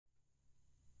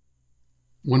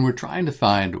When we're trying to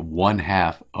find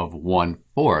 1/2 of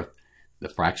 1/4, the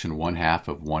fraction 1/2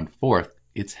 of 1/4,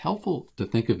 it's helpful to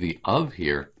think of the of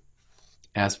here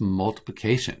as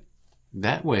multiplication.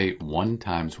 That way, 1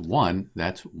 times 1,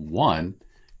 that's 1,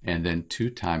 and then 2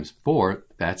 times 4,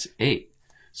 that's 8.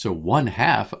 So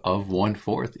 1/2 of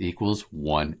 1/4 equals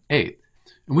 1/8.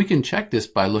 And we can check this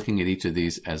by looking at each of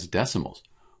these as decimals.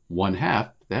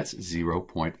 1/2, that's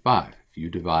 0.5. If you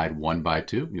divide 1 by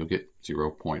 2, you'll get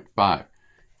 0.5.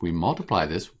 If we multiply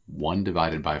this, 1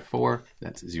 divided by 4,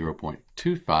 that's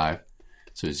 0.25.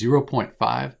 So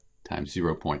 0.5 times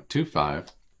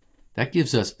 0.25, that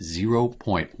gives us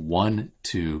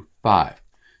 0.125.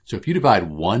 So if you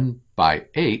divide 1 by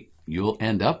 8, you'll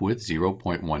end up with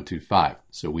 0.125.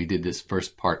 So we did this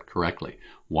first part correctly.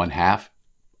 1/2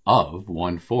 of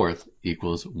 1/4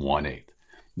 equals 1/8.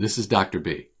 This is Dr.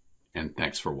 B, and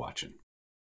thanks for watching.